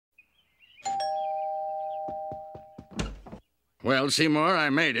Well, Seymour, I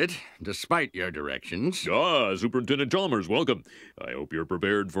made it, despite your directions. Ah, Superintendent Chalmers, welcome. I hope you're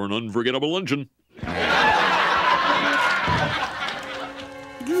prepared for an unforgettable luncheon.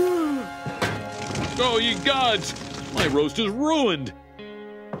 Oh, ye gods! My roast is ruined!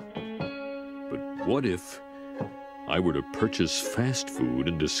 But what if I were to purchase fast food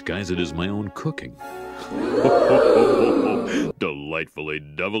and disguise it as my own cooking? Delightfully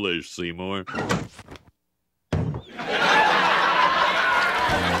devilish, Seymour.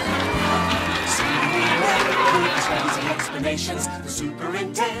 The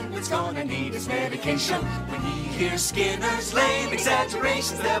superintendent's gonna need his medication. When he hears Skinner's lame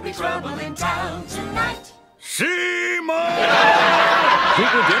exaggerations, there'll be trouble in town tonight. Seymour!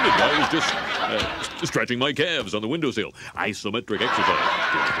 Superintendent, I was just stretching my calves on the windowsill. Isometric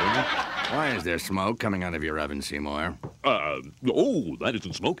exercise. Why is there smoke coming out of your oven, Seymour? Oh, that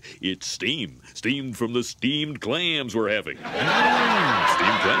isn't smoke. It's steam. Steamed from the steamed clams we're having.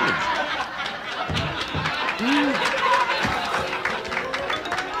 Steamed clams.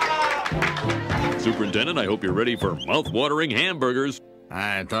 Superintendent, I hope you're ready for mouth-watering hamburgers.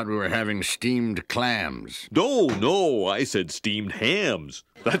 I thought we were having steamed clams. No, I said steamed hams.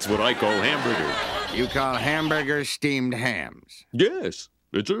 That's what I call hamburgers. You call hamburgers steamed hams? Yes,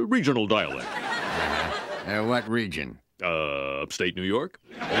 it's a regional dialect. What region? Upstate New York.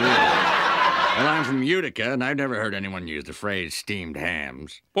 Really? Well, I'm from Utica, and I've never heard anyone use the phrase steamed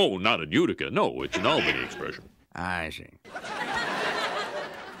hams. Oh, not in Utica. No, it's an Albany expression. I see.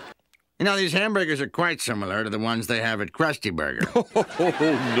 You know, these hamburgers are quite similar to the ones they have at Krusty Burger. Oh,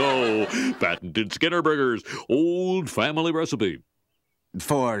 no. Patented Skinner Burgers. Old family recipe.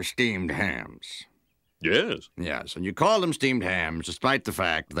 For steamed hams. Yes. Yes, and you call them steamed hams despite the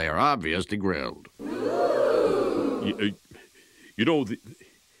fact they are obviously grilled. You know,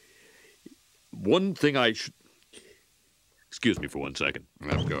 one thing I should... Excuse me for 1 second.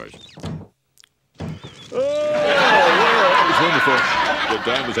 Of course. That was wonderful. Good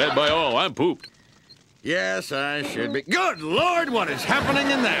time was had by all. I'm pooped. Yes, I should be. Good Lord, what is happening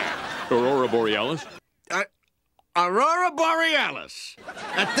in there? Aurora Borealis? Aurora Borealis.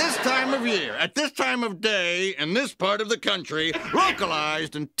 At this time of year, at this time of day, in this part of the country,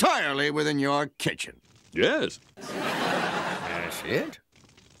 localized entirely within your kitchen. Yes. That's it?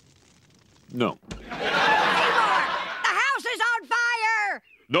 No. Seymour! The house is on fire!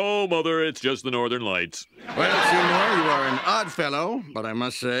 No, Mother, it's just the Northern Lights. Well, Seymour, you are an odd fellow, but I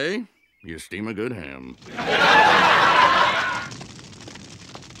must say, you steam a good ham.